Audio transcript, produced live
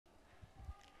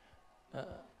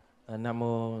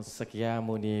Namo Sakya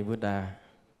Muni Buddha.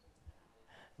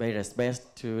 Pay respect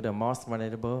to the most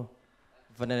venerable,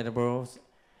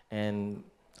 and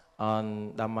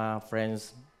on Dhamma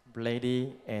friends,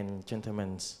 ladies and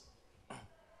gentlemen.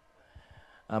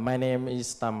 My name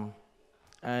is Tam.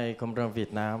 I come from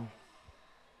Vietnam.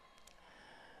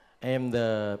 I am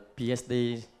the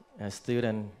Ph.D.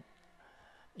 Student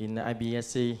in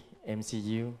IBSC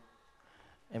MCU.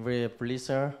 I'm very pleased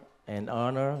and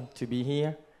honored to be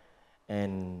here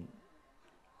and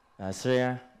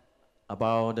share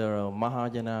about the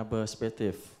Mahayana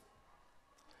perspective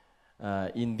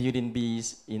in building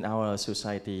peace in our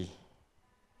society.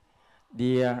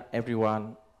 Dear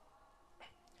everyone,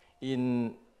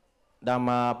 in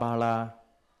Dhammapala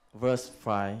verse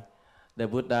 5, the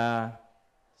Buddha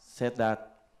said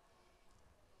that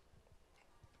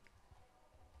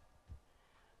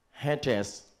hatred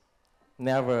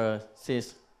never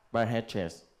ceases by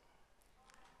hatred.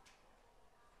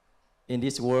 In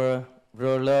this world,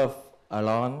 real love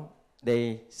alone,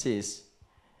 they cease.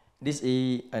 This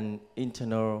is an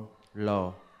internal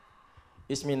law.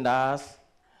 It means that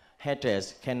hatred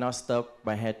cannot stop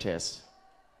by hatred,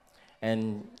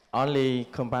 and only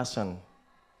compassion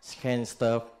can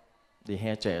stop the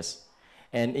hatred.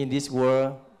 And in this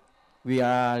world, we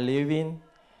are living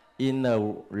in a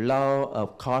law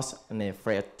of cause and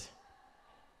effect.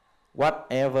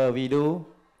 Whatever we do,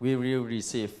 we will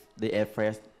receive the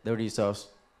effect, the results,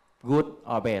 good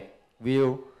or bad,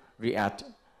 will react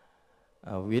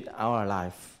with our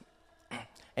life.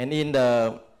 And in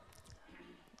the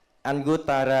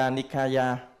Anguttara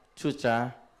Nikaya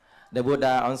Sutra, the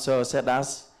Buddha also said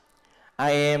us,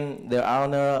 I am the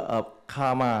owner of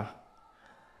karma.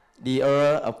 The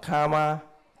owner of karma,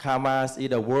 karma is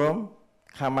the worm,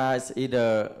 karma is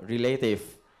the relative.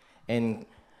 And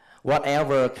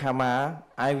whatever karma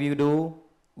I will do,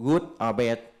 good or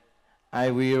bad, I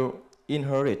will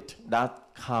inherit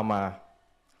that karma.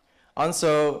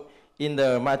 Also, in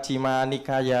the Majjhima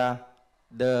Nikaya,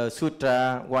 the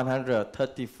Sutra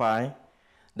 135,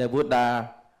 the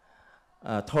Buddha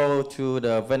told to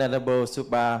the Venerable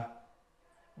Subba,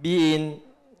 beings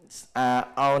are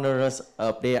owners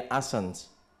of their actions.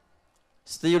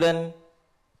 Students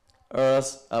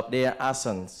of their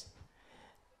actions.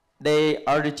 They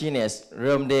originate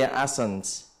from their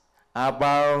actions, are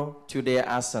bound to their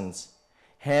actions,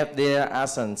 have their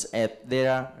actions at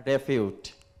their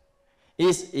refuge.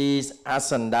 It is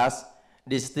action that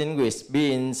distinguishes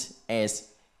beings as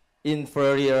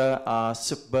inferior or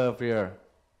superior.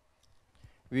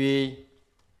 We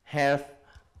have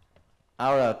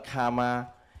our karma,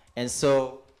 and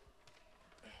so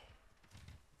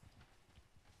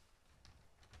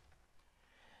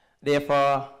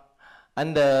therefore,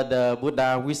 under the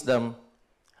Buddha wisdom,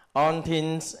 all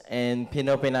things and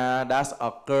phenomena that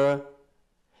occur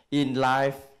in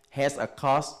life has a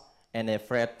cause and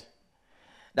effect.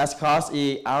 That cause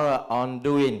is our own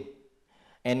doing,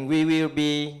 and we will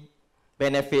be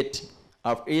benefit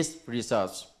of its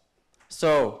results.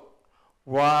 So,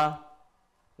 war,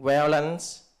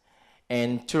 violence,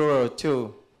 and terror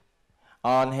too,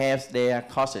 all have their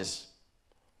causes.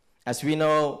 As we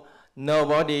know,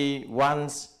 nobody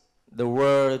wants the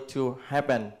world to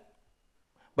happen,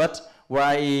 but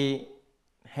why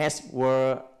has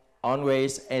war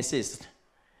always exist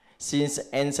since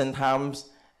ancient times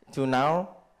to now,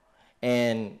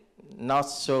 and not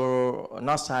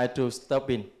try to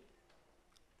stop it.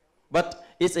 But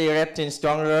it's getting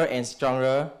stronger and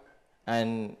stronger,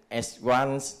 and as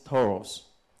once told,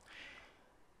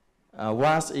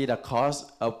 what is the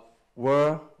cause of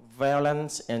war,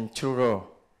 violence, and terror?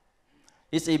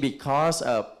 It is because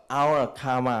of our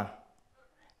karma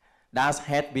that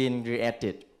has been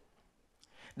reacted.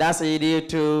 That is due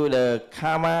to the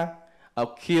karma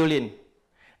of killing.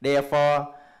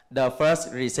 Therefore, the first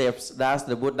precepts that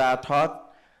the Buddha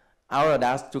taught our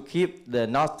that to keep the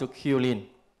not to killing.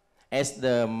 As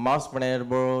the most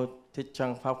venerable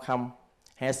teacher Pháp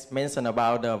has mentioned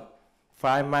about the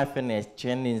 5 mindfulness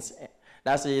trainings,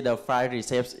 that's the 5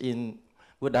 precepts in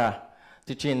Buddha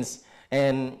teachings.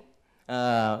 And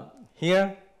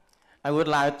here, I would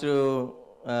like to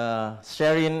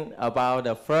sharing about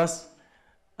the first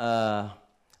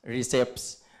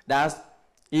precepts that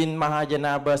in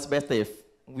Mahayana perspective,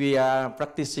 we are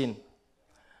practicing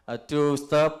to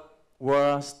stop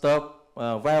war, stop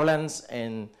violence,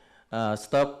 and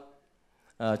stop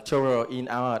terror in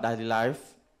our daily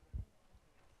life.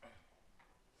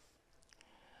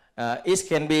 It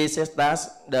can be said that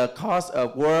the cause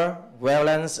of war,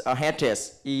 violence, or hatred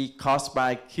is caused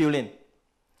by killing.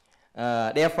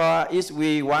 Therefore, if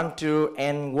we want to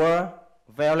end war,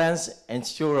 violence, and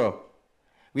terror,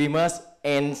 we must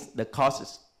end the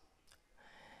causes.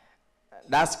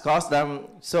 That's caused them.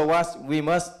 So what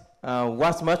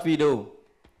must we do?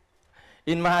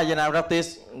 In Mahayana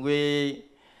practice,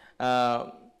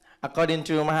 according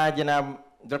to Mahayana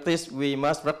practice, we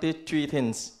must practice 3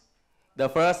 things. The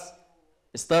first,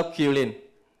 stop killing.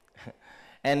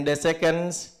 And the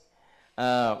second,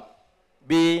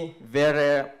 be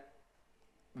very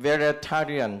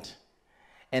tolerant.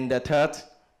 And the third,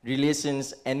 releasing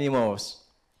animals.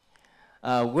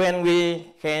 When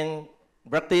we can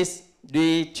practice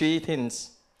these 3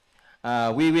 things,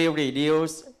 we will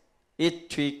reduce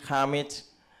its 3 karmic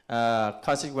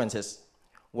consequences.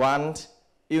 1,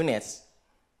 illness.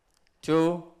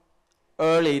 2,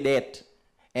 early death.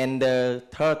 And the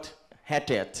third,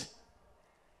 hatred.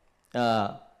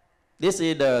 This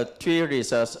is the 3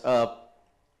 results of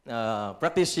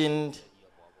practicing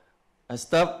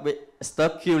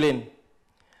stop killing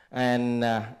and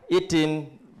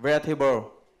eating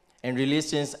vegetable and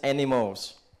releasing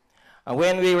animals.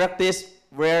 When we practice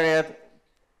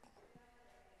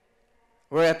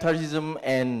vegetarianism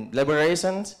and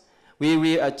liberation, we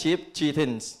will achieve 3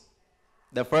 things.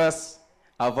 The first,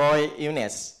 avoid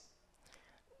illness.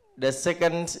 The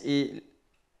second is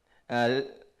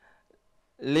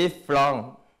live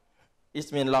long.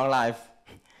 It means long life.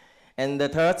 And the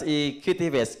third is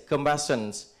cultivate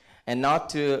compassion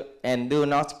and do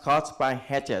not cause by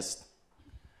hatred.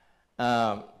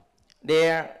 When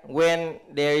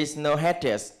there is no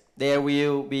hatred, there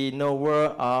will be no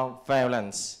war or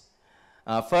violence.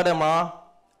 Furthermore,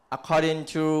 according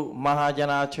to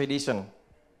Mahayana tradition,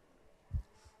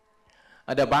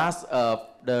 the base of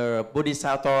the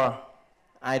Bodhisattva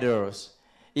idols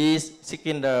is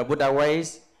seeking the Buddha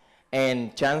ways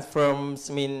and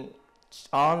transforms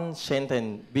on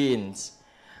sentient beings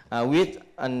with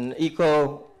an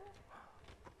equal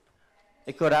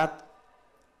that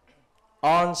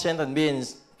all sentient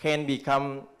beings can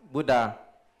become Buddha.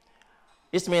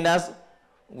 It means that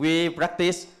we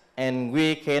practice and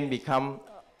we can become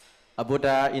a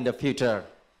Buddha in the future.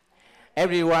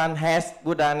 Everyone has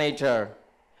Buddha nature,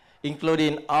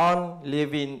 including all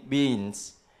living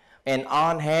beings, and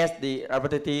all has the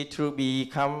ability to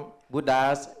become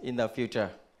Buddhas in the future.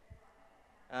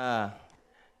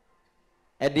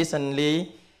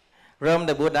 Additionally, from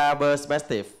the Buddha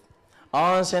perspective,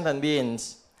 all sentient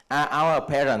beings are our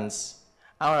parents,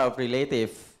 our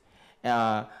relatives,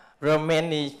 from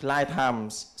many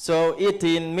lifetimes. So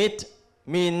eating meat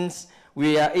means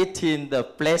we are eating the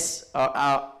flesh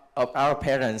of our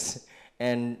parents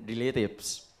and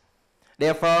relatives.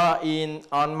 Therefore,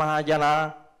 on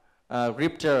Mahayana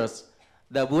scriptures,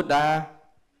 the Buddha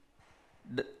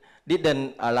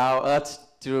didn't allow us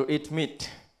to eat meat.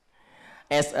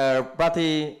 As a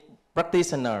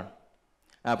practitioner,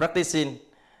 practicing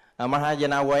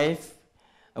Mahayana way,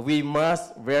 we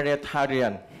must be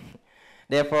vegetarian.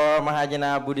 Therefore,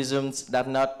 Mahayana Buddhism does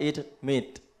not eat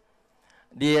meat.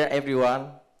 Dear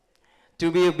everyone,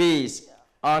 to be peace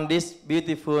on this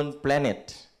beautiful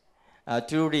planet,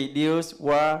 to reduce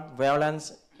war,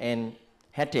 violence, and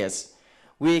hatred,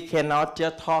 we cannot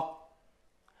just talk,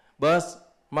 but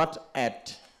must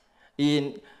act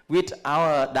with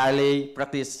our daily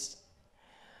practice.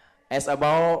 As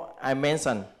above I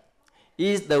mentioned,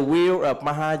 is the will of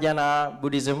Mahayana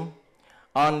Buddhism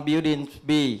on building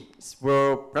peace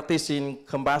for practicing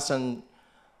compassion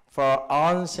for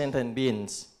all sentient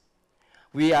beings.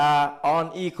 We are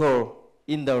all equal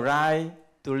in the right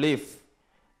to live,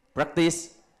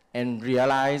 practice, and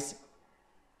realize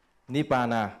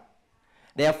Nibbana.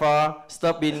 Therefore,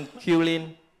 stopping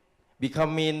killing,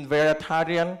 becoming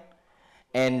vegetarian,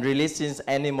 and releasing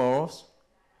animals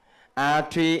are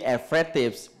 3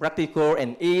 effective, practical,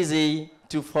 and easy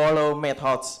to follow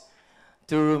methods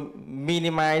to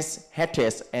minimize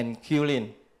hatred and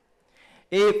killing.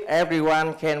 If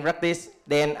everyone can practice,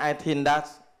 then I think that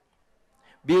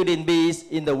building peace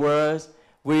in the world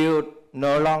will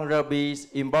no longer be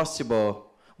impossible,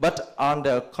 but on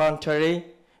the contrary,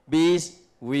 peace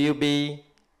will be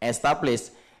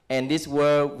established, and this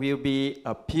world will be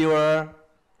a pure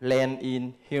land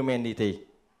in humanity.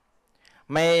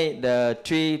 May the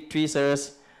 3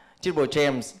 treasures, triple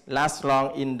gems, last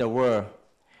long in the world.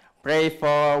 Pray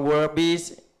for world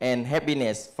peace and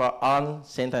happiness for all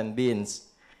sentient beings.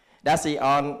 That's it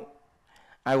all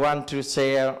I want to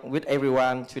share with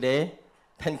everyone today.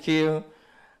 Thank you,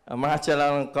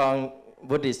 Mahachalalongkorn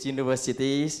Buddhist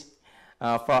Universities,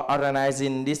 for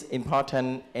organizing this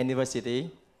important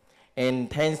anniversary. And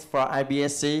thanks for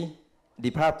IBSC,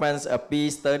 Department of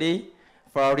Peace Study,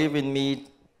 for giving me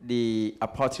the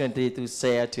opportunity to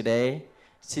share today.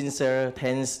 Sincere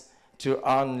thanks to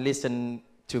all listen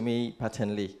to me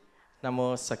patently.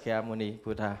 Namo Sakya Muni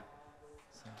Buddha.